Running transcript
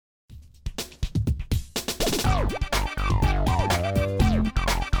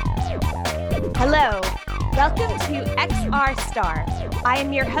Welcome to XR Star. I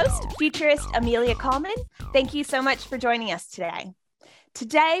am your host, futurist Amelia Coleman. Thank you so much for joining us today.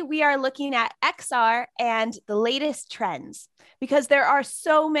 Today, we are looking at XR and the latest trends because there are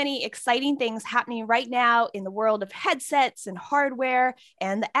so many exciting things happening right now in the world of headsets and hardware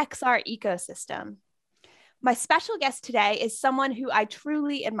and the XR ecosystem. My special guest today is someone who I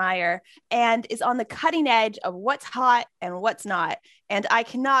truly admire and is on the cutting edge of what's hot and what's not. And I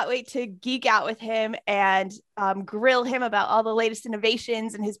cannot wait to geek out with him and grill him about all the latest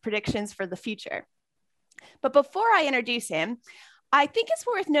innovations and his predictions for the future. But before I introduce him, I think it's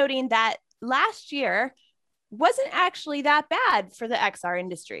worth noting that last year wasn't actually that bad for the XR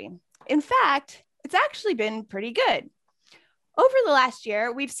industry. In fact, it's actually been pretty good. Over the last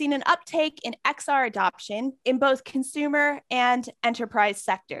year, we've seen an uptake in XR adoption in both consumer and enterprise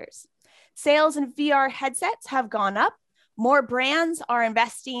sectors. Sales in VR headsets have gone up. More brands are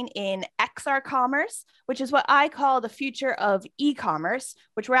investing in XR commerce, which is what I call the future of e-commerce,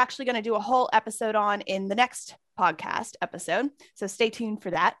 which we're actually going to do a whole episode on in the next podcast episode. So stay tuned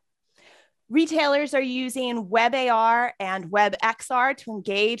for that. Retailers are using WebAR and WebXR to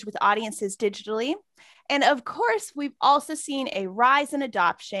engage with audiences digitally. And of course, we've also seen a rise in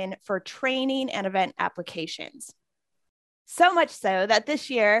adoption for training and event applications. So much so that this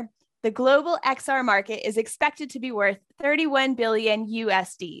year, the global XR market is expected to be worth 31 billion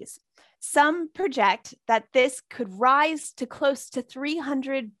USDs. Some project that this could rise to close to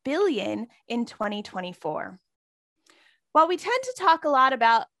 300 billion in 2024. While we tend to talk a lot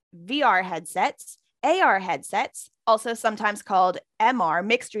about VR headsets, AR headsets, also sometimes called MR,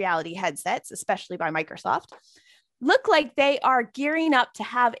 mixed reality headsets, especially by Microsoft, look like they are gearing up to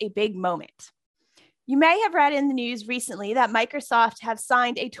have a big moment. You may have read in the news recently that Microsoft have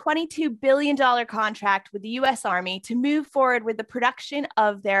signed a $22 billion contract with the US Army to move forward with the production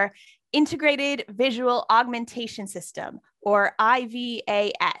of their Integrated Visual Augmentation System, or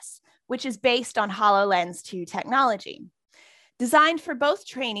IVAS, which is based on HoloLens 2 technology. Designed for both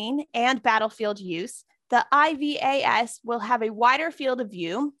training and battlefield use, the IVAS will have a wider field of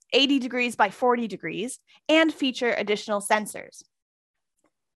view, 80 degrees by 40 degrees, and feature additional sensors.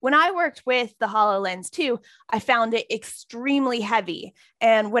 When I worked with the HoloLens 2, I found it extremely heavy.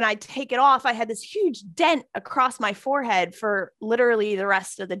 And when I take it off, I had this huge dent across my forehead for literally the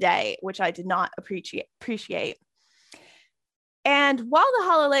rest of the day, which I did not appreciate. And while the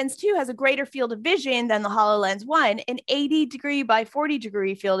HoloLens 2 has a greater field of vision than the HoloLens 1, an 80 degree by 40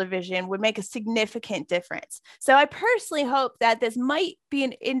 degree field of vision would make a significant difference. So I personally hope that this might be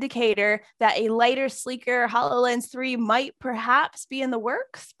an indicator that a lighter, sleeker HoloLens 3 might perhaps be in the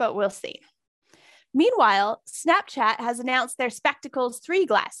works, but we'll see. Meanwhile, Snapchat has announced their Spectacles 3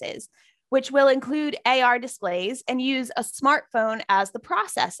 glasses, which will include AR displays and use a smartphone as the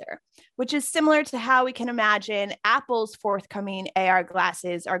processor, which is similar to how we can imagine Apple's forthcoming AR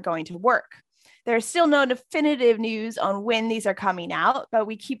glasses are going to work. There's still no definitive news on when these are coming out, but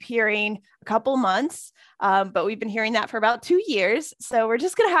we keep hearing a couple months, but we've been hearing that for about 2 years. So we're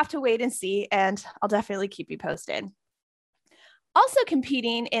just gonna have to wait and see, and I'll definitely keep you posted. Also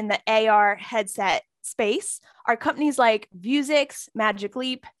competing in the AR headset space are companies like Vuzix, Magic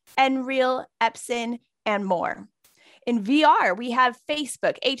Leap, Nreal, Epson, and more. In VR, we have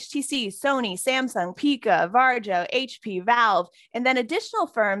Facebook, HTC, Sony, Samsung, Pika, Varjo, HP, Valve, and then additional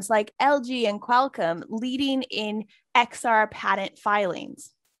firms like LG and Qualcomm leading in XR patent filings.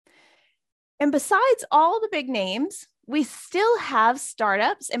 And besides all the big names, we still have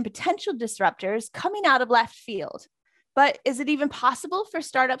startups and potential disruptors coming out of left field. But is it even possible for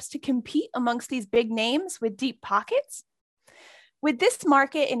startups to compete amongst these big names with deep pockets? With this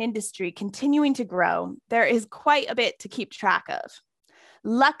market and industry continuing to grow, there is quite a bit to keep track of.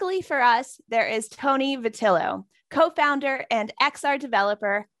 Luckily for us, there is Tony Vitillo, co-founder and XR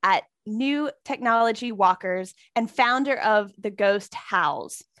developer at New Technology Walkers and founder of The Ghost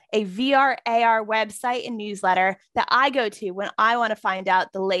Howls, a VR AR website and newsletter that I go to when I want to find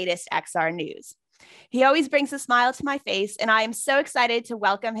out the latest XR news. He always brings a smile to my face, and I am so excited to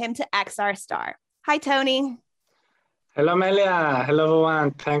welcome him to XR Star. Hi, Tony. Hello, Amelia. Hello,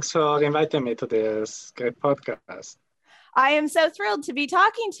 everyone. Thanks for inviting me to this great podcast. I am so thrilled to be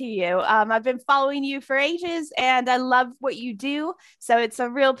talking to you. I've been following you for ages, and I love what you do. So it's a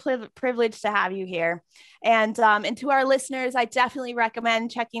real privilege to have you here. And to our listeners, I definitely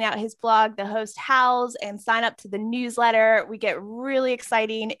recommend checking out his blog, The Ghost Howls, and sign up to the newsletter. We get really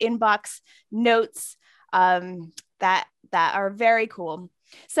exciting inbox notes that are very cool.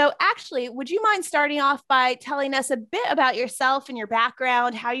 So actually, would you mind starting off by telling us a bit about yourself and your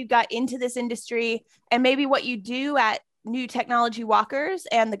background, how you got into this industry, and maybe what you do at New Technology Walkers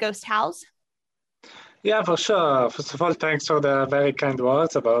and The Ghost Howls? Yeah, for sure. First of all, thanks for the very kind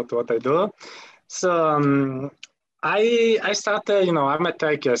words about what I do. So I started, I'm a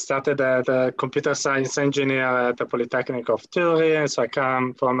tech. I started as a computer science engineer at the Polytechnic of Turin. So I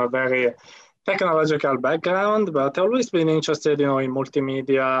come from a very technological background, but I've always been interested, in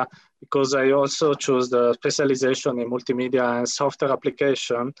multimedia because I also chose the specialization in multimedia and software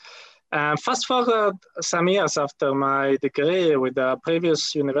application. Fast forward some years after my degree with a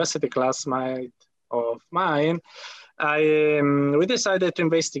previous university classmate of mine, we decided to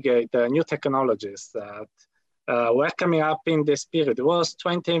investigate new technologies that were coming up in this period. It was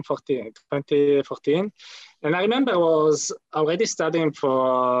 2014. And I remember I was already studying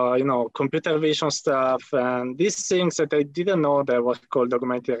for, computer vision stuff and these things that I didn't know they were called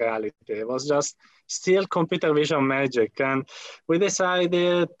augmented reality. It was just still computer vision magic. And we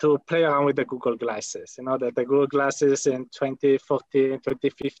decided to play around with the Google Glasses. That the Google Glasses in 2014,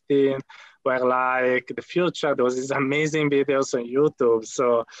 2015 were like the future. There was these amazing videos on YouTube.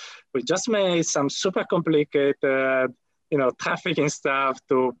 So we just made some super complicated, trafficking stuff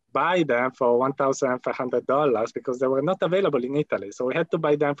to buy them for $1,500 because they were not available in Italy. So we had to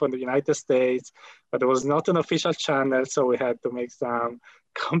buy them from the United States, but there was not an official channel. So we had to make some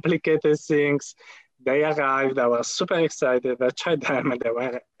complicated things. They arrived. I was super excited. I tried them and they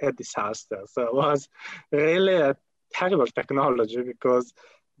were a disaster. So it was really a terrible technology because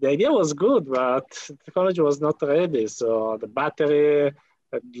the idea was good, but the technology was not ready. So the battery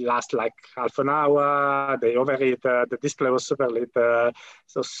last like half an hour, they overheated, the display was super little.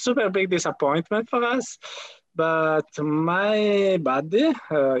 So super big disappointment for us. But my buddy,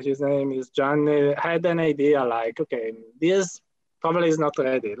 his name is Johnny, had an idea like, okay, this probably is not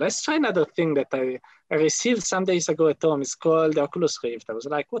ready. Let's try another thing that I received some days ago at home. It's called the Oculus Rift. I was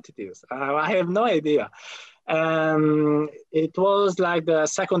like, what it is? I have no idea. It was like the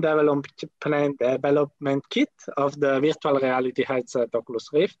second development kit of the virtual reality headset Oculus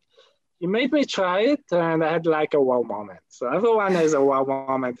Rift. He made me try it and I had like a wow moment. So everyone has a wow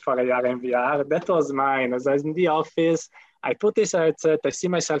moment for AR and VR. That was mine. As I was in the office, I put this headset, I see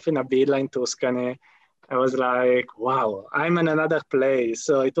myself in a villa in Tuscany. I was like, wow, I'm in another place.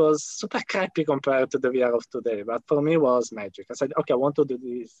 So it was super crappy compared to the VR of today. But for me, it was magic. I said, okay, I want to do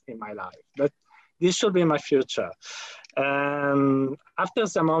this in my life. This should be my future. After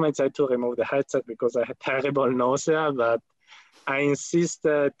some moments, I had to remove the headset because I had terrible nausea, but I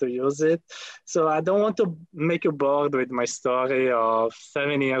insisted to use it. So I don't want to make you bored with my story of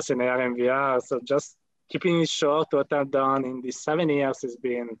 7 years in AR and VR. So just keeping it short, what I've done in these 7 years has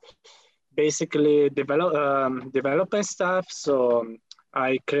been basically developing stuff. So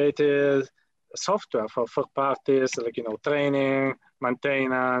I created software for parties, like, training,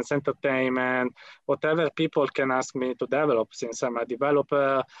 maintenance, entertainment, whatever people can ask me to develop. Since I'm a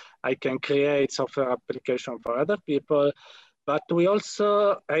developer, I can create software application for other people. But I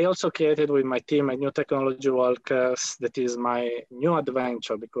also created with my team a new technology workers. That is my new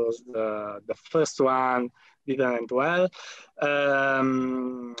adventure because the first one didn't end well.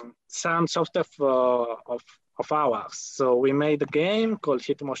 Some software of ours. So we made a game called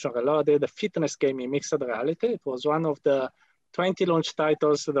Hit Motion Reloaded, a fitness game in mixed reality. It was one of the 20 launch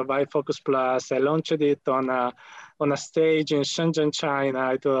titles to the Vive Focus Plus. I launched it on a stage in Shenzhen,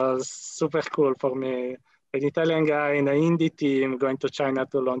 China. It was super cool for me. An Italian guy in an indie team going to China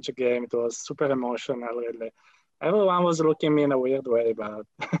to launch a game. It was super emotional, really. Everyone was looking at me in a weird way, but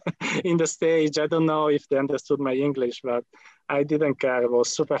in the stage, I don't know if they understood my English, but I didn't care. I was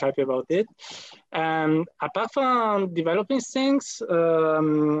super happy about it. And apart from developing things,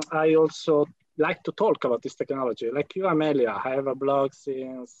 I also like to talk about this technology. Like you, Amelia, I have a blog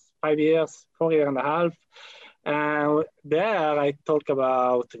since 5 years, 4.5 years. And there I talk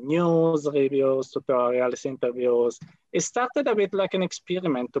about news, reviews, tutorials, interviews. It started a bit like an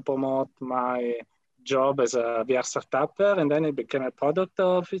experiment to promote my job as a VR startupper, and then it became a product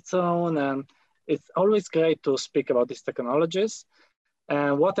of its own. And it's always great to speak about these technologies.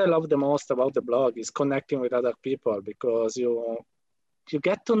 And what I love the most about the blog is connecting with other people because you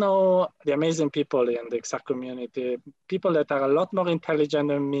get to know the amazing people in the XR community, people that are a lot more intelligent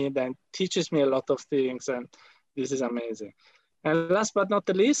than me, that teaches me a lot of things, and this is amazing. And last but not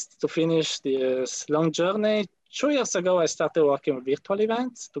the least, to finish this long journey, 2 years ago, I started working with virtual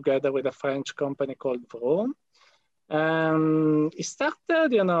events together with a French company called Vroom. It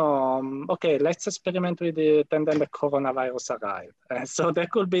started, okay, let's experiment with it, and then the coronavirus arrived. And so there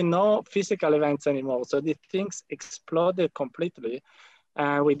could be no physical events anymore. So the things exploded completely.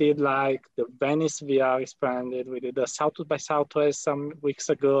 And we did like the Venice VR expanded. We did the South by Southwest some weeks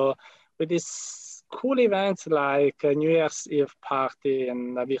ago. We did cool events like a New Year's Eve party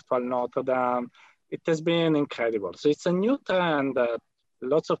and a virtual Notre Dame. it has been incredible. So it's a new trend that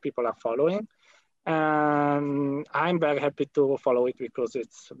lots of people are following. And I'm very happy to follow it because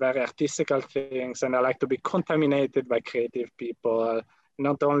it's very artistical things, and I like to be contaminated by creative people,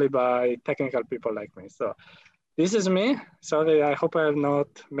 not only by technical people like me. So this is me. Sorry, I hope I have not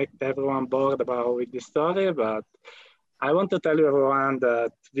made everyone bored about with this story, but I want to tell you everyone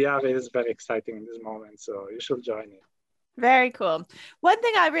that VR is very exciting in this moment, so you should join it. Very cool. One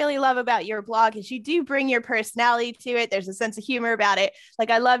thing I really love about your blog is you do bring your personality to it. There's a sense of humor about it.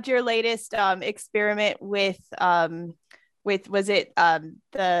 Like I loved your latest experiment with was it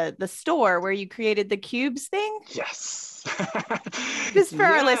the store where you created the cubes thing? Yes. Just for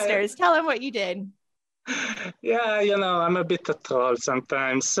our listeners, tell them what you did. Yeah, I'm a bit a troll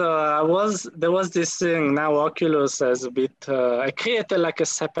sometimes. So there was this thing. Now Oculus has a bit. I created like a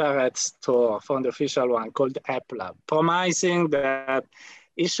separate store from the official one called App Lab, promising that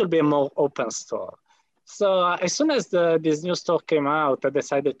it should be a more open store. So as soon as this new store came out, I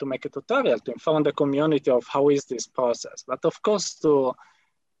decided to make a tutorial to inform the community of how is this process. But of course, to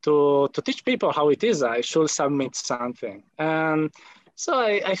teach people how it is, I should submit something. And so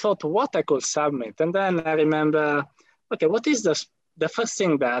I thought what I could submit. And then I remember, okay, what is the first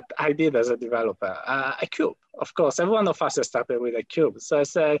thing that I did as a developer? A cube. Of course, every one of us has started with a cube. So I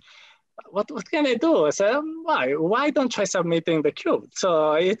said, what can I do? I said, why don't try submitting the cube?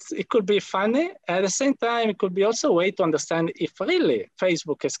 So it could be funny. At the same time, it could be also a way to understand if really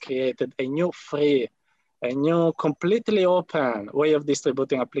Facebook has created a new completely open way of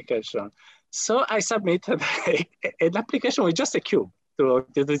distributing application. So I submitted an application with just a cube to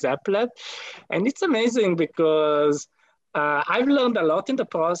this App Lab. And it's amazing because I've learned a lot in the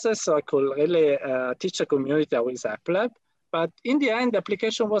process, so I could really teach the community how is App Lab. But in the end, the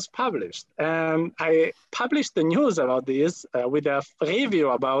application was published. And I published the news about this with a review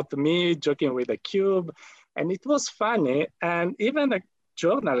about me joking with a cube. And it was funny. And even a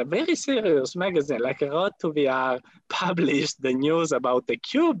journal, a very serious magazine like Road to VR, published the news about the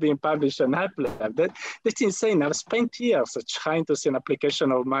cube being published on App Lab. That's insane. I've spent years trying to see an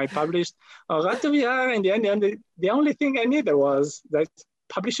application of mine published on Road to VR, and the only thing I needed was that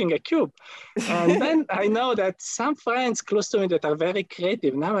publishing a cube. And then I know that some friends close to me that are very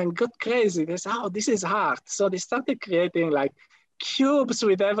creative now and got crazy. They said, oh, this is hard. So they started creating like cubes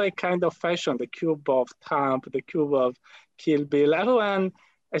with every kind of fashion, the cube of Trump, the cube of Kill Bill. Everyone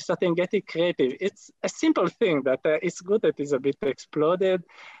is starting getting creative. It's a simple thing that it's good that it's a bit exploded.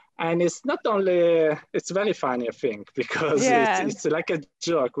 And it's not only, it's very funny, I think, because it's like a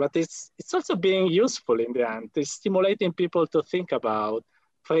joke, but it's also being useful in the end. It's stimulating people to think about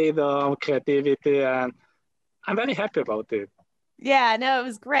freedom, creativity, and I'm very happy about it. Yeah, no, it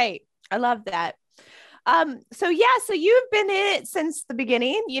was great. I love that. So you've been in it since the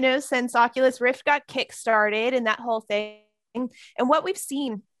beginning, since Oculus Rift got kickstarted and that whole thing. And what we've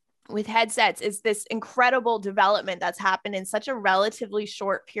seen with headsets is this incredible development that's happened in such a relatively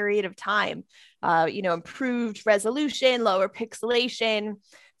short period of time. Improved resolution, lower pixelation,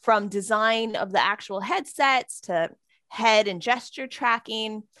 from design of the actual headsets to head and gesture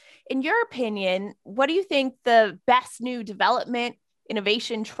tracking. In your opinion, what do you think the best new development,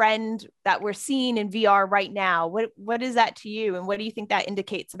 innovation trend that we're seeing in VR right now? What is that to you? And what do you think that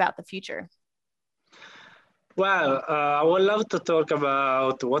indicates about the future? Well, I would love to talk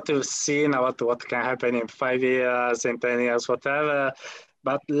about what we've seen, about what can happen in 5 years, in 10 years, whatever.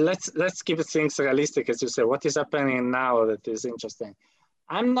 But let's keep things realistic, as you say. What is happening now that is interesting?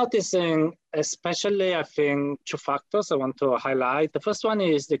 I'm noticing, especially, I think, two factors I want to highlight. The first one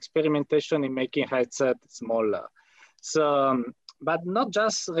is the experimentation in making headsets smaller. So, but not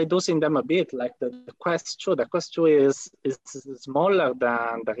just reducing them a bit, like the Quest 2. The Quest 2 is smaller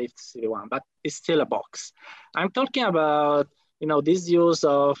than the Rift C1, but it's still a box. I'm talking about, this use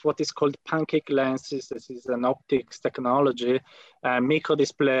of what is called pancake lenses. This is an optics technology, micro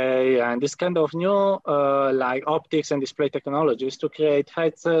display, and this kind of new like optics and display technologies to create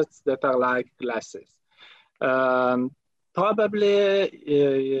headsets that are like glasses. Probably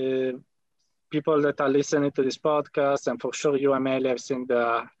people that are listening to this podcast, and for sure you, Amelia, have seen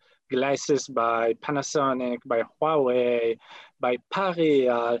the glasses by Panasonic, by Huawei, by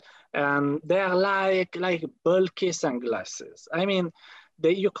Parial, and they are like bulky sunglasses. I mean,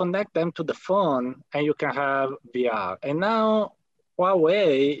 you connect them to the phone and you can have VR. And now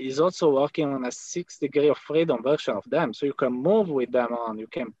Huawei is also working on a 6 degree of freedom version of them. So you can move with them on, you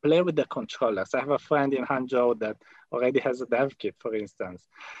can play with the controllers. I have a friend in Hangzhou that already has a dev kit, for instance.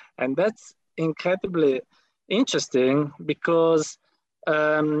 And that's incredibly interesting because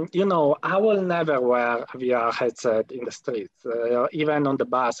I will never wear a VR headset in the streets, even on the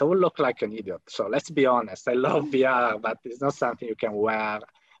bus. I will look like an idiot. So let's be honest. I love VR, but it's not something you can wear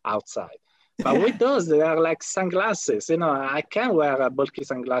outside. But with those, they are like sunglasses. I can wear a bulky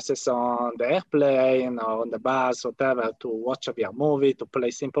sunglasses on the airplane or on the bus, whatever, to watch a VR movie, to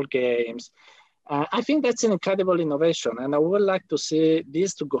play simple games. I think that's an incredible innovation, and I would like to see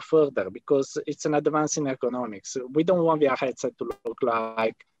this to go further because it's an advance in ergonomics. We don't want VR headset to look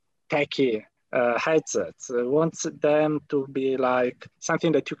like techie headsets. We want them to be like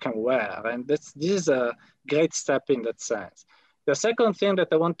something that you can wear, and this is a great step in that sense. The second thing that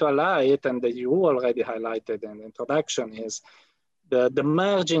I want to highlight, and that you already highlighted in the introduction, is the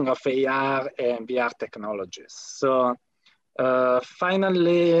merging of AR and VR technologies. So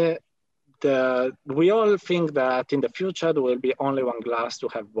finally, we all think that in the future there will be only one glass to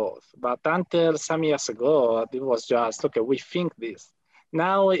have both. But until some years ago, it was just, okay, we think this.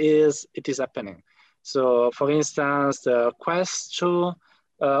 Now it is happening. So for instance, the Quest 2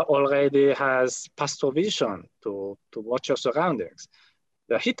 already has pass-through vision to watch your surroundings.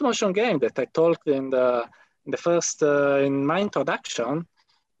 The HitMotion game that I talked in in my introduction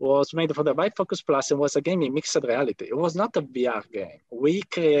was made for the Vive Focus Plus and was a game in mixed reality. It was not a VR game. We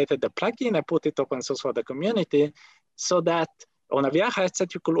created the plugin and put it open source for the community so that on a VR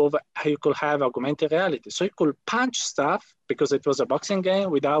headset, you could have augmented reality. So you could punch stuff because it was a boxing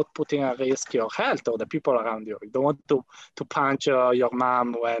game without putting at risk your health or the people around you. You don't want to punch your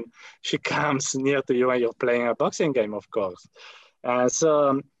mom when she comes near to you and you're playing a boxing game, of course. And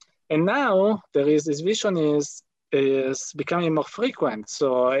now there is this vision is becoming more frequent.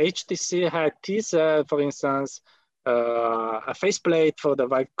 So HTC had teased, for instance, a faceplate for the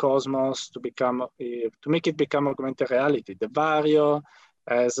Vive Cosmos to make it become augmented reality. The Vario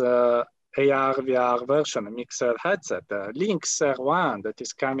has a AR VR version, a mixed headset. The Lynx R1 that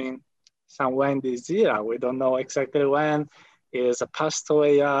is coming somewhere this year. We don't know exactly when. Is a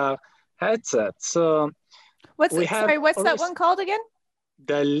pass-through AR headset. So what's that one called again?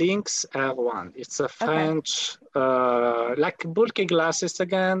 The Lynx R1. It's a French, like bulky glasses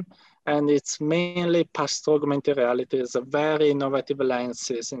again, and it's mainly pass-through augmented reality. It's a very innovative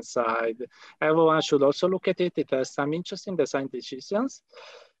lenses inside. Everyone should also look at it. It has some interesting design decisions.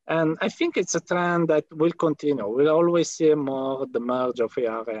 And I think it's a trend that will continue. We'll always see more the merge of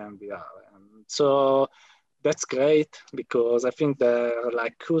AR and VR. And so that's great because I think they're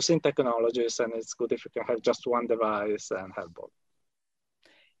like cruising technologies, and it's good if you can have just one device and have both.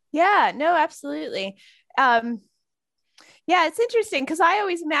 Yeah, no, absolutely. Yeah, it's interesting because I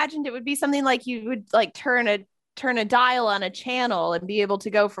always imagined it would be something like you would like turn a dial on a channel and be able to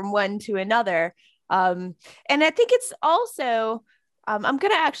go from one to another. And I think it's also, I'm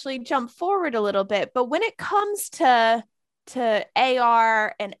going to actually jump forward a little bit, but when it comes to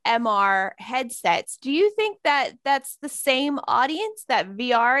AR and MR headsets, do you think that that's the same audience that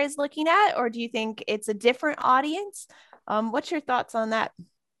VR is looking at, or do you think it's a different audience? What's your thoughts on that?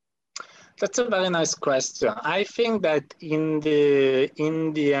 That's a very nice question. I think that in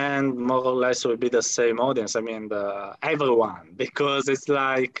the end, more or less, will be the same audience. I mean, everyone, because it's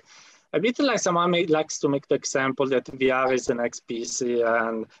like a bit like someone likes to make the example that VR is the next PC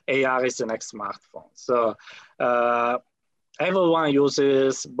and AR is the next smartphone. So everyone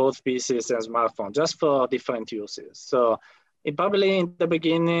uses both PCs and smartphones just for different uses. So probably in the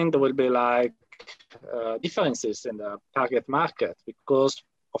beginning, there will be like differences in the target market because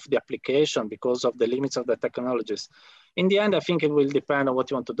of the application, because of the limits of the technologies. In the end, I think it will depend on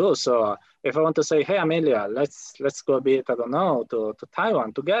what you want to do. So if I want to say, hey, Amelia, let's go a bit, I don't know, to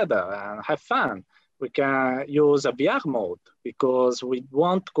Taiwan together and have fun, we can use a VR mode because we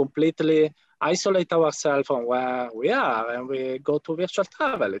won't completely isolate ourselves from where we are and we go to virtual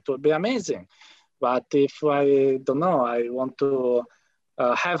travel. It will be amazing. But if I don't know, I want to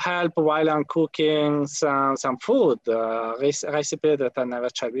have help while I'm cooking some food, recipe that I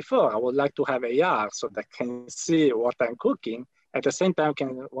never tried before. I would like to have AR so that I can see what I'm cooking. At the same time, I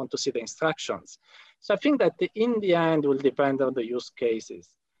want to see the instructions. So I think that in the end will depend on the use cases.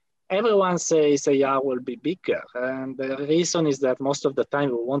 Everyone says AR will be bigger. And the reason is that most of the time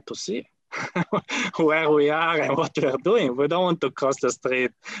we want to see where we are and what we are doing. We don't want to cross the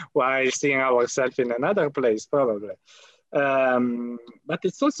street while seeing ourselves in another place, probably. But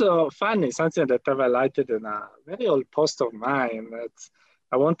it's also funny, something that I've highlighted in a very old post of mine that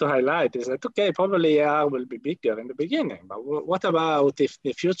I want to highlight is that, okay, probably AR will be bigger in the beginning, but what about if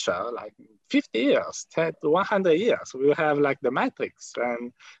in the future, like 50 years, 10 to 100 years, we will have like the Matrix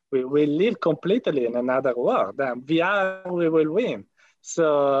and we will live completely in another world and VR we will win.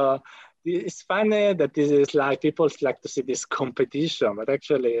 So it's funny that this is like people like to see this competition, but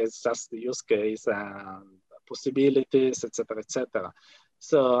actually it's just the use case and possibilities, etc., etc.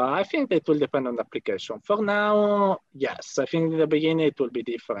 So I think it will depend on the application. For now, yes, I think in the beginning it will be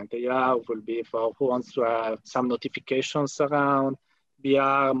different. AR will be for who wants to have some notifications around.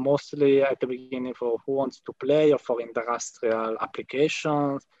 VR mostly at the beginning for who wants to play or for industrial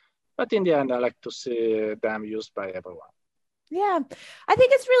applications. But in the end, I like to see them used by everyone. Yeah, I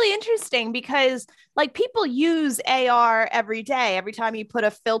think it's really interesting because like people use AR every day. Every time you put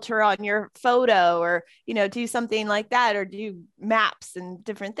a filter on your photo or, do something like that or do maps and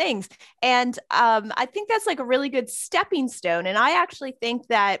different things. And I think that's like a really good stepping stone. And I actually think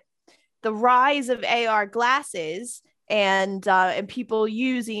that the rise of AR glasses and people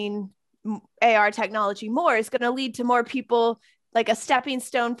using AR technology more is going to lead to more people, like a stepping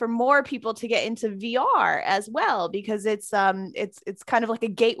stone for more people to get into VR as well, because it's kind of like a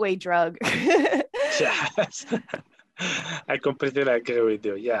gateway drug. Yes. I completely agree with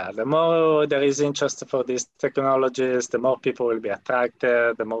you. Yeah, the more there is interest for these technologies, the more people will be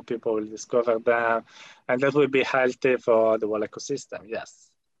attracted, the more people will discover them, and that will be healthy for the whole ecosystem. Yes.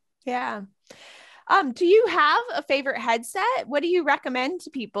 Yeah. Do you have a favorite headset? What do you recommend to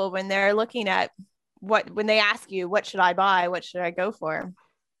people when they're looking at when they ask you, what should I buy? What should I go for?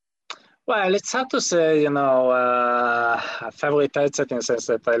 Well, it's hard to say, a favorite headset in the sense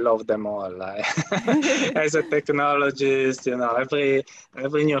that I love them all. As a technologist,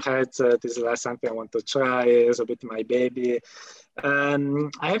 every new headset is like something I want to try. It's a bit my baby. I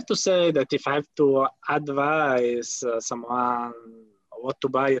have to say that if I have to advise someone what to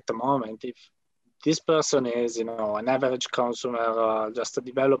buy at the moment, if this person is, an average consumer or just a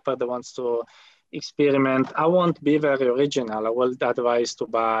developer that wants to experiment, I won't be very original. I will advise to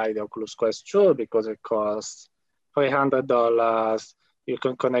buy the Oculus Quest 2 because it costs $300. You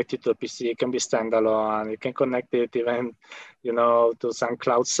can connect it to a PC. It can be standalone. You can connect it even, to some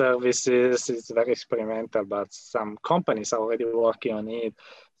cloud services. It's very experimental, but some companies are already working on it.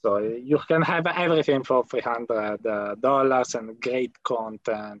 So you can have everything for $300 and great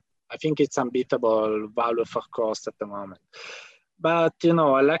content. I think it's unbeatable value for cost at the moment. But,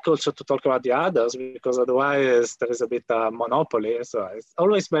 I like also to talk about the others because otherwise there is a bit of monopoly. So it's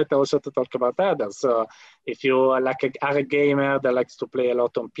always better also to talk about others. So if you are a gamer that likes to play a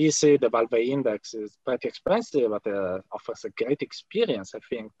lot on PC, the Valve Index is pretty expensive, but offers a great experience, I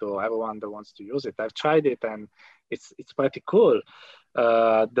think, to everyone that wants to use it. I've tried it and it's pretty cool.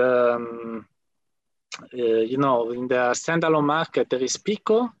 In the standalone market, there is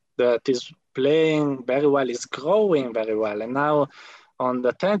Pico that is playing very well, is growing very well. And now on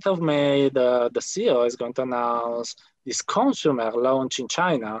the 10th of May, the CEO is going to announce this consumer launch in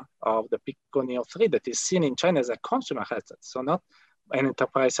China of the Pico Neo 3 that is seen in China as a consumer headset, so not an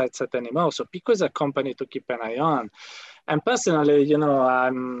enterprise headset anymore. So Pico is a company to keep an eye on. And personally,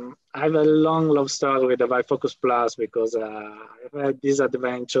 I have a long love story with the Vive Focus Plus because I've had these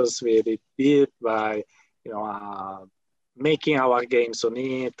adventures with it by, making our games on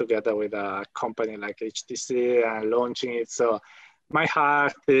it together with a company like HTC and launching it. So my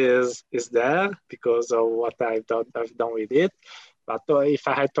heart is there because of what I've done with it. But if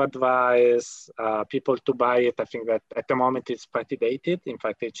I had to advise people to buy it, I think that at the moment it's pretty dated. In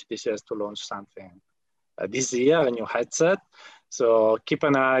fact, HTC has to launch something this year, a new headset. So keep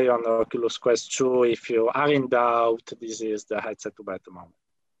an eye on the Oculus Quest 2. If you are in doubt, this is the headset to buy at the moment.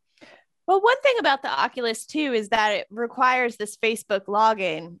 Well, one thing about the Oculus 2 is that it requires this Facebook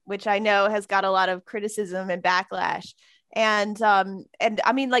login, which I know has got a lot of criticism and backlash. And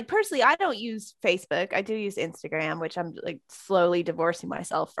I mean, like personally, I don't use Facebook. I do use Instagram, which I'm like slowly divorcing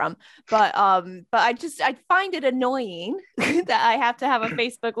myself from. But I find it annoying that I have to have a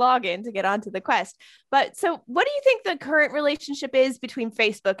Facebook login to get onto the Quest. But so what do you think the current relationship is between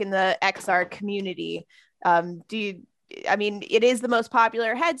Facebook and the XR community? I mean, it is the most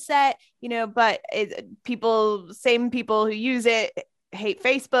popular headset, but same people who use it hate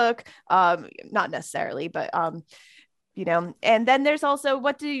Facebook. Not necessarily, but, and then there's also,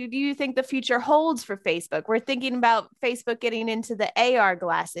 what do you think the future holds for Facebook? We're thinking about Facebook getting into the AR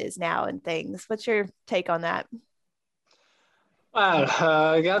glasses now and things. What's your take on that? Well,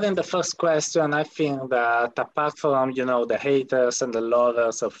 regarding the first question, I think that apart from, the haters and the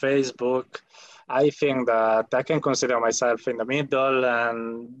lovers of Facebook, I think that I can consider myself in the middle,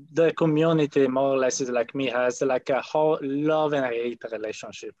 and the community more or less is like me, has like a whole love and hate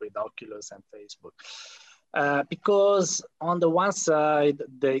relationship with Oculus and Facebook. Because on the one side,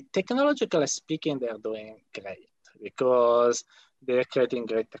 technologically speaking, they're doing great because They're creating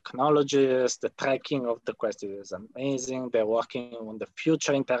great technologies. The tracking of the Quest is amazing. They're working on the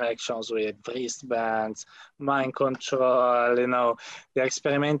future interactions with wristbands, mind control, they're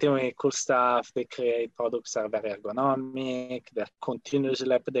experimenting with cool stuff. They create products that are very ergonomic. They're continuously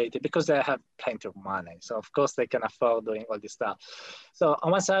updated because they have plenty of money. So of course they can afford doing all this stuff. So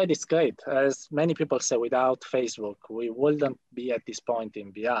on one side, it's great. As many people say, without Facebook, we wouldn't be at this point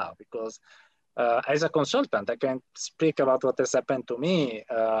in VR because as a consultant, I can speak about what has happened to me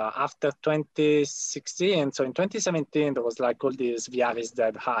after 2016. So in 2017, there was like all this VR is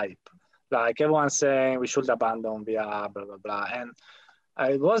dead hype. Like everyone saying we should abandon VR, blah, blah, blah. And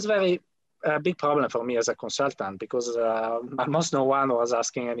it was a big problem for me as a consultant because almost no one was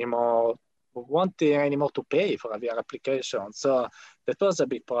asking anymore, wanting anymore to pay for a VR application. So that was a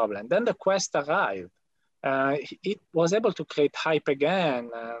big problem. Then the Quest arrived. It was able to create hype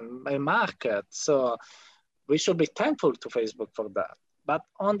again and a market. So we should be thankful to Facebook for that. But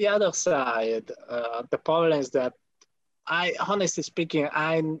on the other side, the problem is that honestly speaking,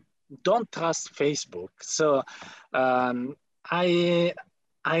 I don't trust Facebook. So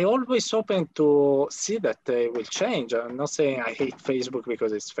I always open to see that they will change. I'm not saying I hate Facebook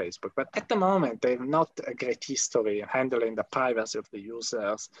because it's Facebook, but at the moment, they have not a great history in handling the privacy of the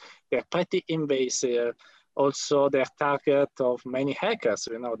users. They're pretty invasive. Also, they're target of many hackers.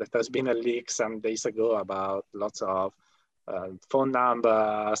 That has been a leak some days ago about lots of phone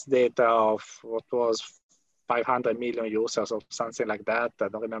numbers, data of what was 500 million users or something like that. I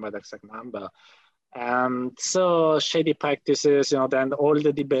don't remember the exact number. So shady practices, then all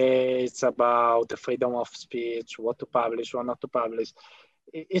the debates about the freedom of speech, what to publish, what not to publish.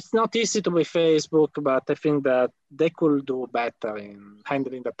 It's not easy to be Facebook, but I think that they could do better in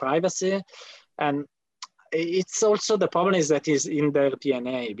handling the privacy. And it's also the problem is that is in their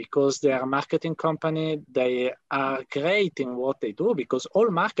DNA because they are a marketing company. They are great in what they do because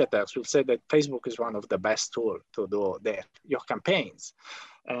all marketers will say that Facebook is one of the best tools to do your campaigns.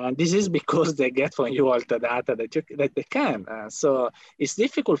 And this is because they get from you all the data that they can. So it's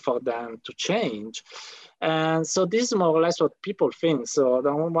difficult for them to change. And so this is more or less what people think. So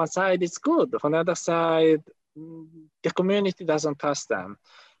on one side, it's good. On the other side, the community doesn't trust them.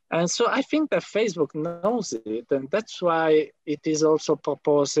 And so I think that Facebook knows it, and that's why it is also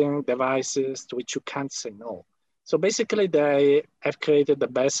proposing devices to which you can't say no. So basically, they have created the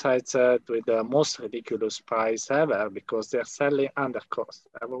best headset with the most ridiculous price ever because they're selling under cost.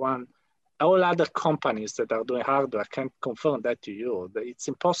 All other companies that are doing hardware can confirm that to you. It's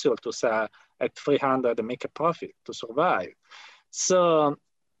impossible to sell at 300 and make a profit to survive. So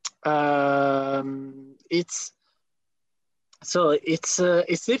it's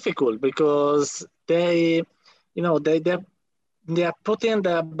difficult because they are putting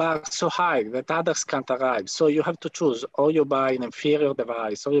the bar so high that others can't arrive. So you have to choose, or you buy an inferior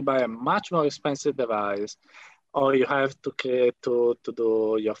device, or you buy a much more expensive device, or you have to do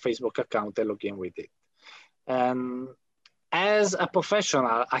your Facebook account and log in with it. And as a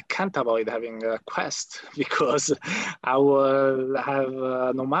professional, I can't avoid having a Quest because I will have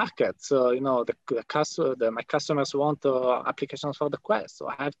no market. So, my customers want applications for the Quest. So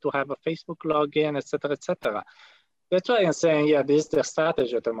I have to have a Facebook login, et cetera, et cetera. That's why I'm saying, this is the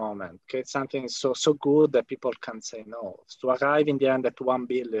strategy at the moment. Create something so good that people can say no. To arrive in the end at 1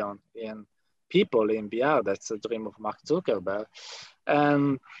 billion in people in VR, that's a dream of Mark Zuckerberg.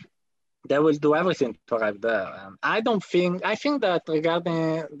 They will do everything to arrive there. I think that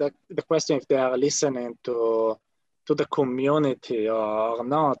regarding the question if they are listening to the community or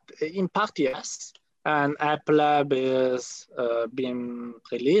not, in part, yes. And App Lab is being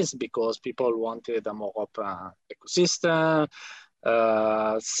released because people wanted a more open ecosystem.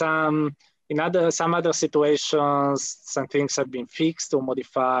 Some other situations, some things have been fixed or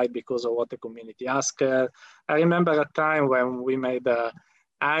modified because of what the community asked. I remember a time when we made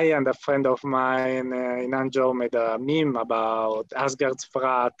I and a friend of mine in Hangzhou made a meme about Asgard's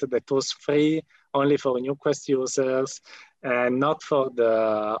Wrath that was free only for new Quest users and not for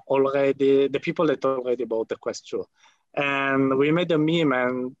the people that already bought the Quest 2. And we made a meme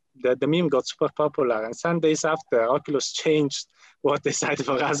and the meme got super popular. And some days after, Oculus changed what they said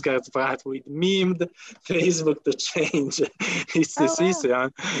for Asgard's Wrath. We memed Facebook to change its decision. Wow.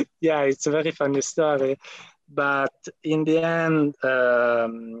 Yeah, it's a very funny story. But in the end,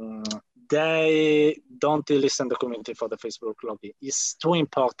 they don't listen to the community for the Facebook login. It's too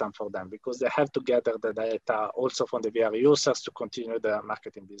important for them because they have to gather the data also from the VR users to continue the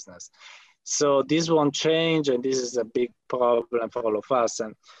marketing business. So this won't change, and this is a big problem for all of us.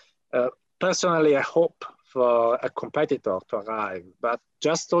 And personally, I hope for a competitor to arrive, but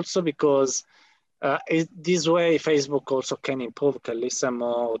just also because This way, Facebook also can improve, can listen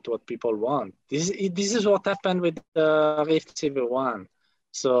more to what people want. This is what happened with the Rift CV1.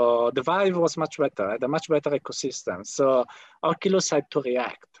 So the Vive was much better, had a much better ecosystem. So Oculus had to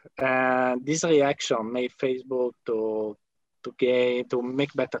react, and this reaction made Facebook to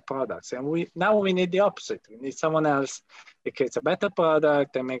make better products. And now we need the opposite. We need someone else that creates a better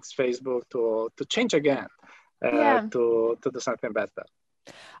product and makes Facebook to change again, to do something better.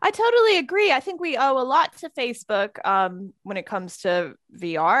 I totally agree. I think we owe a lot to Facebook when it comes to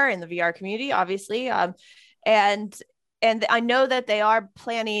VR and the VR community, obviously. And I know that they are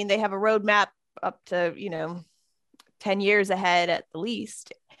planning, they have a roadmap up to, 10 years ahead at the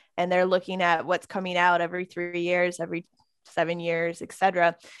least. And they're looking at what's coming out every 3 years, every 7 years,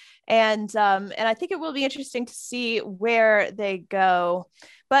 etc. And I think it will be interesting to see where they go.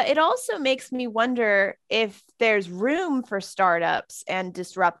 But it also makes me wonder if there's room for startups and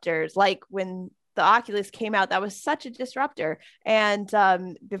disruptors. Like when the Oculus came out, that was such a disruptor. And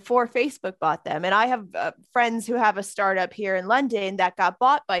before Facebook bought them. And I have friends who have a startup here in London that got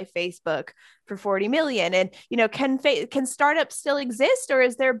bought by Facebook for 40 million. And, can startups still exist, or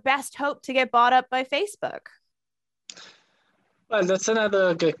is their best hope to get bought up by Facebook? Well, that's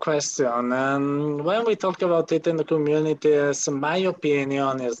another good question. And when we talk about it in the communities, my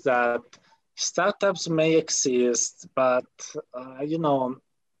opinion is that startups may exist, but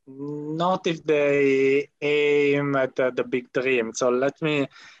not if they aim at the big dream. So let me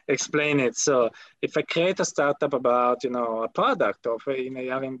explain it. So if I create a startup about a product of in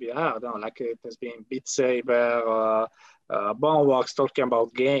AR and VR, like it has been Beat Saber or Boneworks talking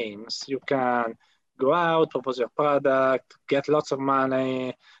about games, you can go out, propose your product, get lots of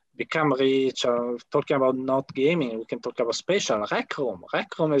money, become rich. Talking about not gaming, we can talk about spatial. Rec Room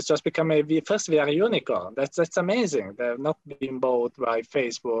has just become a first VR unicorn. That's amazing. They've not been bought by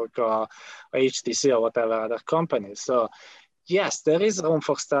Facebook or HTC or whatever other companies. So yes, there is room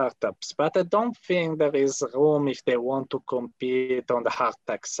for startups, but I don't think there is room if they want to compete on the hard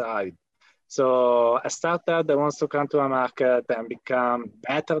tech side. So a startup that wants to come to a market and become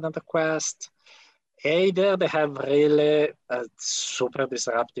better than the Quest, either they have really a super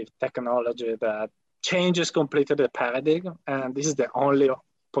disruptive technology that changes completely the paradigm, and this is the only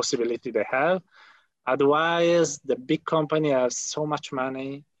possibility they have. Otherwise, the big company has so much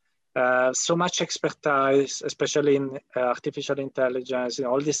money, so much expertise, especially in artificial intelligence and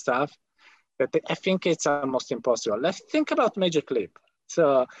all this stuff, that I think it's almost impossible. Let's think about Magic Leap.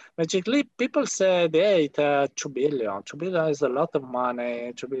 So Magic Leap, people said, hey, it had 2 billion. 2 billion is a lot of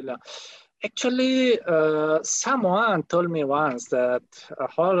money, 2 billion. Actually, someone told me once that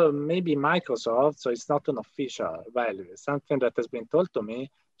maybe Microsoft, so it's not an official value, it's something that has been told to me,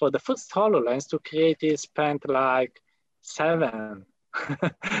 for the first HoloLens to create it spent like 7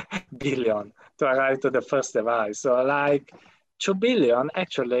 billion to arrive to the first device. So like 2 billion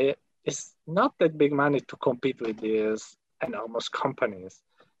actually is not that big money to compete with these enormous companies.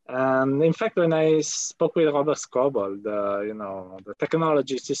 And in fact, when I spoke with Robert Scoble, the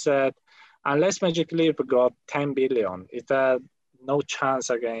technologist, he said, unless Magic Leap got 10 billion, it had no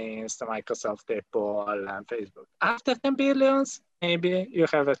chance against Microsoft, Apple, and Facebook. After 10 billions, maybe you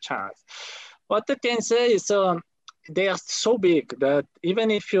have a chance. What I can say is they are so big that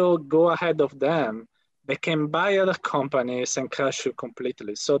even if you go ahead of them, they can buy other companies and crush you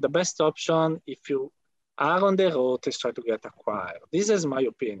completely. So the best option, if you are on the road, is try to get acquired. This is my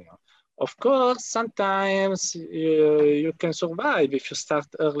opinion. Of course, sometimes you can survive if you start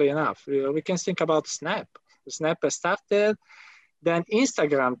early enough. We can think about Snap. Snap has started, then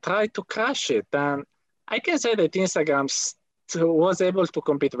Instagram tried to crash it. And I can say that Instagram was able to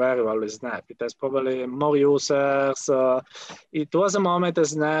compete very well with Snap. It has probably more users. It was a moment that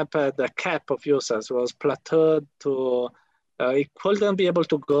Snap had a cap of users, was plateaued to it couldn't be able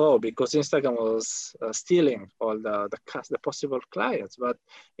to grow because Instagram was stealing all the possible clients. But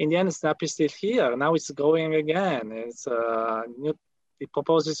in the end, Snap is still here. Now it's growing again. It's it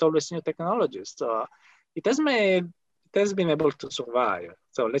proposes always new technologies. So it has been able to survive.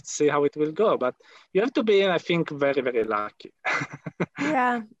 So let's see how it will go. But you have to be, I think, very, very lucky.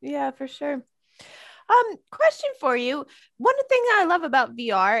 Yeah, for sure. Question for you. One thing that I love about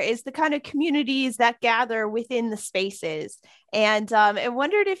VR is the kind of communities that gather within the spaces. And I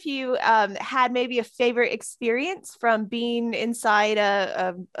wondered if you had maybe a favorite experience from being inside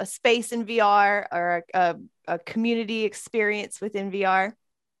a space in VR or a community experience within VR.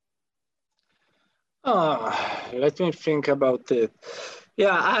 Let me think about it.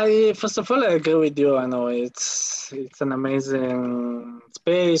 Yeah, first of all, I agree with you. I know it's an amazing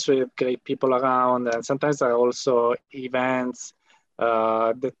space with great people around, and sometimes there are also events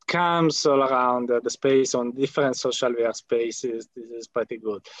that comes all around the space on different social VR spaces. This is pretty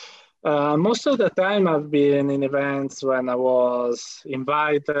good. Most of the time I've been in events when I was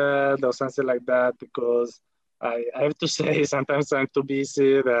invited or something like that, because I have to say sometimes I'm too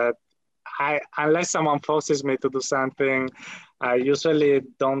busy that unless someone forces me to do something, I usually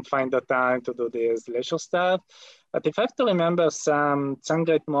don't find the time to do this leisure stuff. But if I have to remember some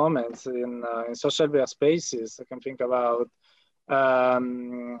great moments in social VR spaces, I can think about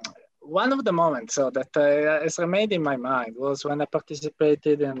one of the moments that has remained in my mind was when I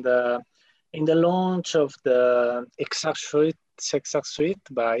participated in the launch of the XR Suite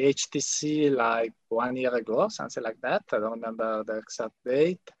by HTC like 1 year ago, something like that. I don't remember the exact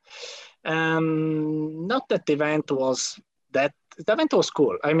date. Not that the event was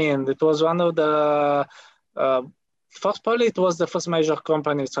cool. I mean, it was one of the probably it was the first major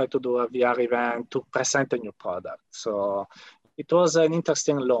company to try to do a VR event to present a new product. So it was an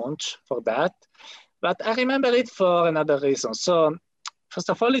interesting launch for that. But I remember it for another reason. So first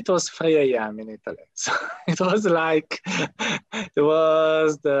of all, it was 3 a.m. in Italy. So it was like, there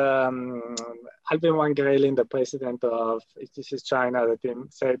was the Alvin Wang Grayling, the president of HTC China, that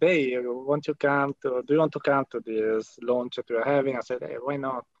said, hey, do you want to come to this launch that we're having? I said, hey, why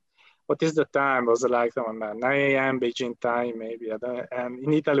not? What is the time? It was like 9 a.m. Beijing time, maybe. And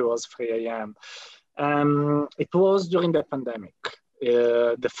in Italy, it was 3 a.m. It was during the pandemic.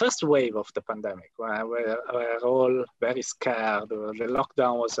 The first wave of the pandemic, where we're all very scared. The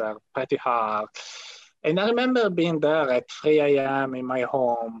lockdown was pretty hard. And I remember being there at 3 a.m. in my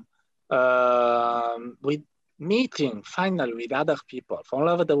home, with meeting finally with other people from all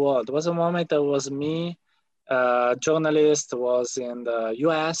over the world. There was a moment that was me, a journalist was in the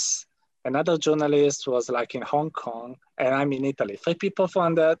US, another journalist was like in Hong Kong, and I'm in Italy. 3 people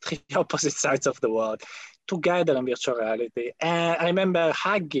from the 3 opposite sides of the world together in virtual reality. And I remember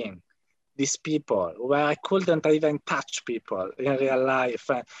hugging these people where I couldn't even touch people in real life.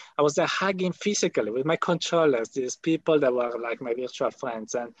 And I was there hugging physically with my controllers, these people that were like my virtual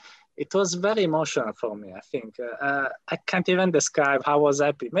friends. And it was very emotional for me, I think. I can't even describe how I was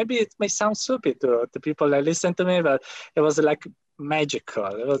happy. Maybe it may sound stupid to the people that listen to me, but it was like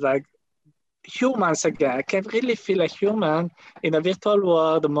magical. It was like humans again. I can really feel a human in a virtual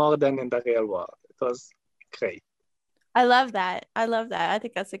world more than in the real world. It was great. I love that. I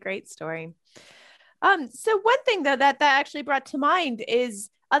think that's a great story. So one thing though that actually brought to mind is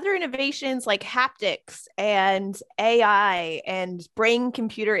other innovations like haptics and AI and brain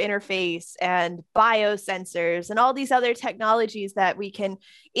computer interface and biosensors and all these other technologies that we can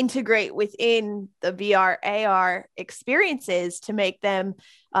integrate within the VR AR experiences to make them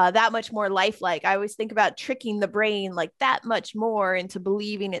that much more lifelike. I always think about tricking the brain like that much more into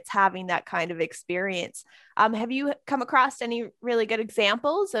believing it's having that kind of experience. Have you come across any really good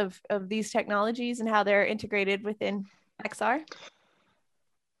examples of these technologies and how they're integrated within XR?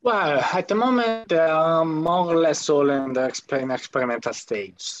 Well, at the moment, they are more or less all in the experimental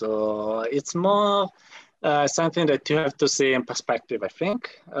stage. So it's more something that you have to see in perspective, I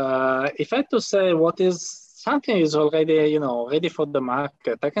think. If I had to say what is something is already, ready for the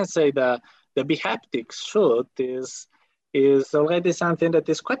market, I can say the bHaptics Suit is already something that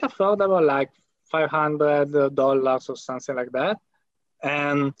is quite affordable, like $500 or something like that.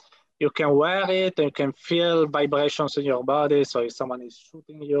 And you can wear it and you can feel vibrations in your body. So if someone is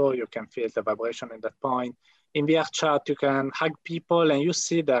shooting you, you can feel the vibration at that point. In VRChat, you can hug people and you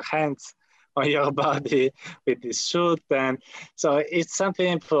see their hands on your body with this suit. And so it's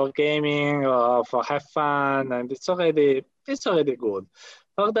something for gaming or for have fun, and it's already good.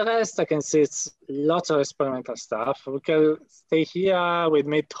 For the rest, I can see it's lots of experimental stuff. We can stay here with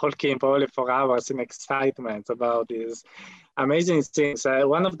me talking probably for hours in excitement about these amazing things.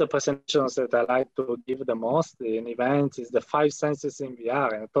 One of the presentations that I like to give the most in events is the 5 senses in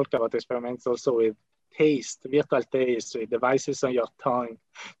VR. And I talk about experiments also with taste, virtual taste, with devices on your tongue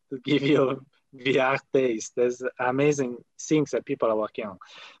to give you VR taste. There's amazing things that people are working on.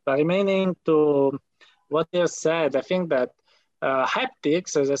 But remaining to what you said, I think that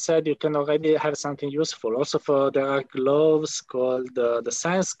haptics, as I said, you can already have something useful. Also, there are gloves called the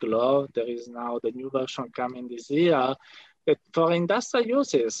Sense Glove. There is now the new version coming this year. That for industrial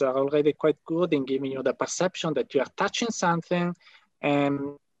uses are already quite good in giving you the perception that you are touching something.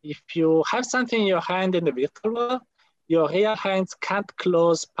 And if you have something in your hand in the virtual world, your real hands can't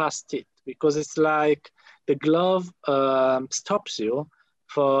close past it because it's like the glove stops you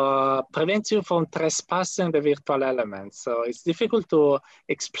for prevent you from trespassing the virtual elements. So it's difficult to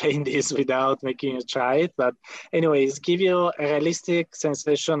explain this without making you try it. But anyways, give you a realistic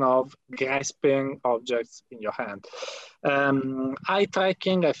sensation of grasping objects in your hand. Eye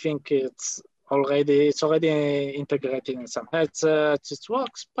tracking, I think it's already integrated in some headsets. It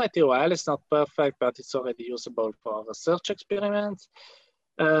works pretty well. It's not perfect, but it's already usable for research experiments.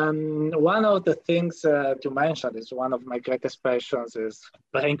 One of the things to mention is one of my greatest passions is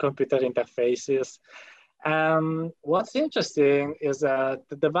brain-computer interfaces. What's interesting is that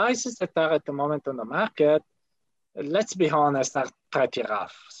the devices that are at the moment on the market, let's be honest, are pretty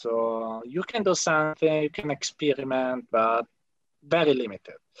rough. So you can do something, you can experiment, but very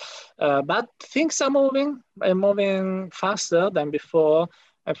limited. But things are moving faster than before.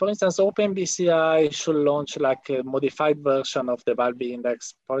 And for instance, OpenBCI should launch like a modified version of the Valve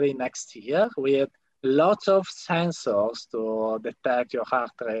Index probably next year with lots of sensors to detect your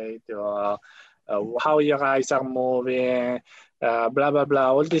heart rate, your how your eyes are moving, blah, blah,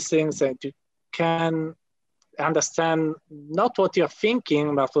 blah, all these things. And you can understand not what you're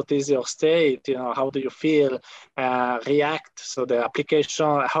thinking, but what is your state, how do you feel, react. So the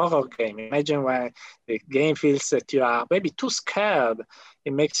application, horror game, imagine when the game feels that you are maybe too scared,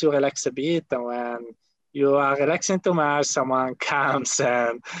 it makes you relax a bit. And when you are relaxing too much, someone comes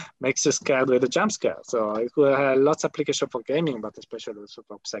and makes you scared with a jump scare. So it will have lots of application for gaming, but especially also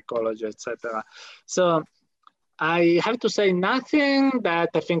for psychology, etc. So I have to say nothing that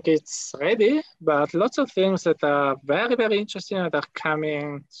I think it's ready, but lots of things that are very, very interesting that are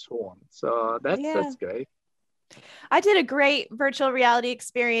coming soon. So that's great. I did a great virtual reality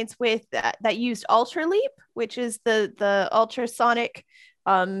experience with that used Ultraleap, which is the ultrasonic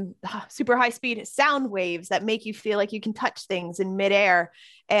super high speed sound waves that make you feel like you can touch things in midair.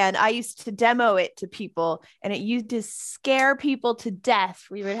 And I used to demo it to people, and it used to scare people to death.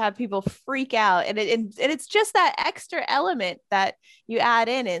 We would have people freak out, and it's just that extra element that you add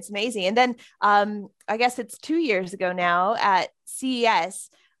in. It's amazing. And then I guess it's 2 years ago now at CES,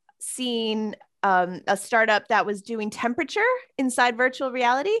 seeing a startup that was doing temperature inside virtual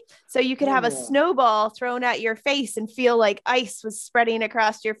reality. So you could have a snowball thrown at your face and feel like ice was spreading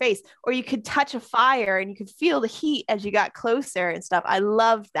across your face, or you could touch a fire and you could feel the heat as you got closer and stuff. I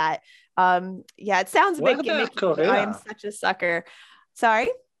love that. It sounds a bit gimmicky. I am such a sucker. Sorry?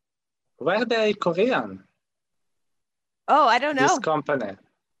 Were they Korean? Oh, I don't know. This company.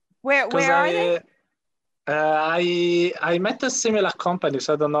 Where are they? I met a similar company,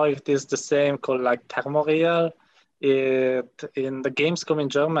 so I don't know if it is the same, called like Thermoreal in the Gamescom in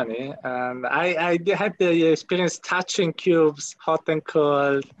Germany. And I had the experience touching cubes, hot and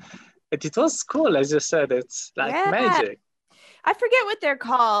cold. And it was cool, as you said. It's like magic. I forget what they're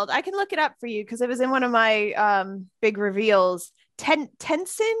called. I can look it up for you because it was in one of my big reveals.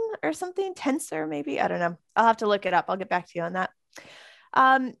 Tensor or something? Tensor, maybe? I don't know. I'll have to look it up. I'll get back to you on that.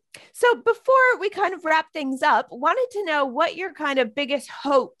 So before we kind of wrap things up, wanted to know what your kind of biggest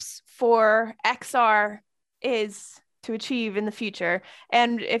hopes for XR is to achieve in the future,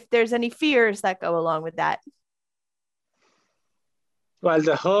 and if there's any fears that go along with that. Well,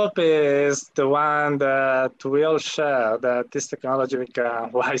 the hope is the one that we all share, that this technology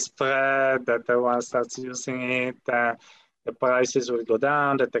become widespread, that everyone starts using it, the prices will go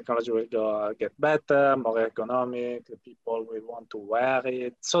down, the technology will get better, more ergonomic, the people will want to wear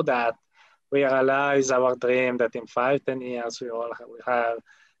it, so that we realize our dream that in 5-10 years we have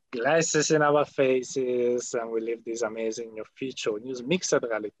glasses in our faces and we live this amazing new future, new mixed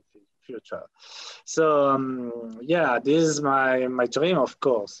reality future. So this is my dream, of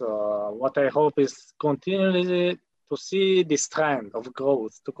course. What I hope is continually to see this trend of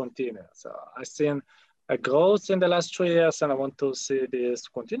growth to continue. So I've seen a growth in the last 3 years, and I want to see this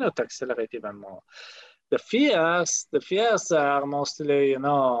continue to accelerate even more. The fears are mostly,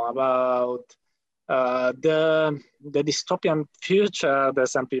 about the dystopian future that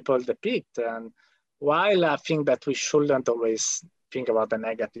some people depict. And while I think that we shouldn't always think about the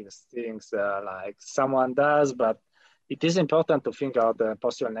negative things like someone does, but it is important to think about the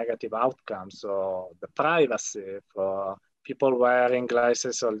possible negative outcomes. So the privacy for people wearing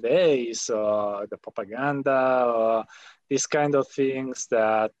glasses all day, so the propaganda, or these kind of things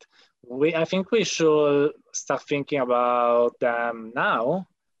that I think we should start thinking about them now,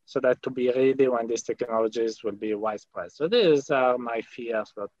 so that to be ready when these technologies will be widespread. So these are my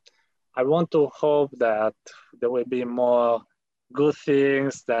fears, but I want to hope that there will be more good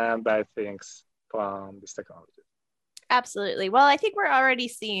things than bad things from this technology. Absolutely. Well, I think we're already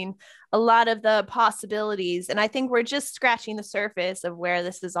seeing a lot of the possibilities, and I think we're just scratching the surface of where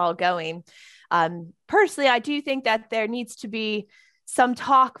this is all going. Personally, I do think that there needs to be some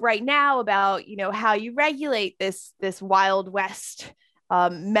talk right now about, how you regulate this Wild West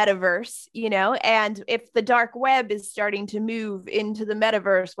metaverse, and if the dark web is starting to move into the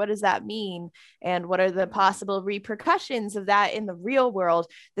metaverse, what does that mean? And what are the possible repercussions of that in the real world?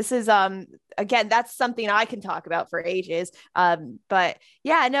 This is, again, that's something I can talk about for ages. But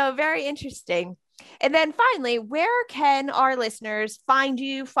yeah, no, very interesting. And then finally, where can our listeners find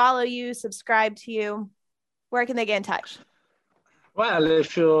you, follow you, subscribe to you? Where can they get in touch? Well,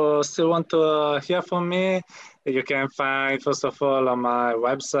 if you still want to hear from me, you can find, first of all, on my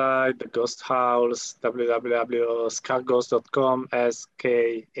website, the Ghost House, www.skarghost.com,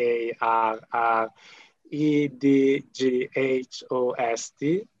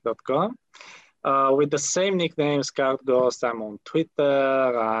 SKARREDGHOST.com. With the same nickname, Scarred Ghost, I'm on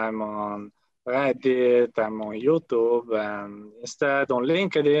Twitter, I'm on Reddit, I'm on YouTube, and instead on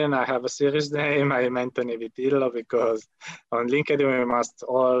LinkedIn, I have a serious name. I'm Anthony Vitillo, because on LinkedIn, we must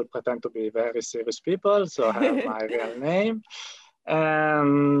all pretend to be very serious people, so I have my real name.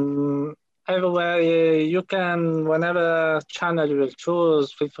 And everywhere you can, whenever channel you will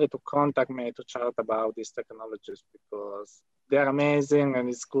choose, feel free to contact me to chat about these technologies, because they're amazing, and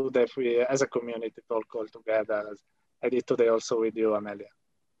it's good if we, as a community, talk all together, as I did today also with you, Amelia.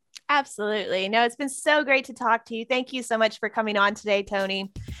 Absolutely. No, it's been so great to talk to you. Thank you so much for coming on today,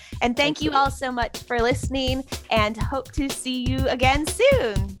 Tony. And thank you all so much for listening, and hope to see you again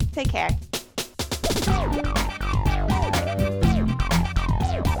soon. Take care.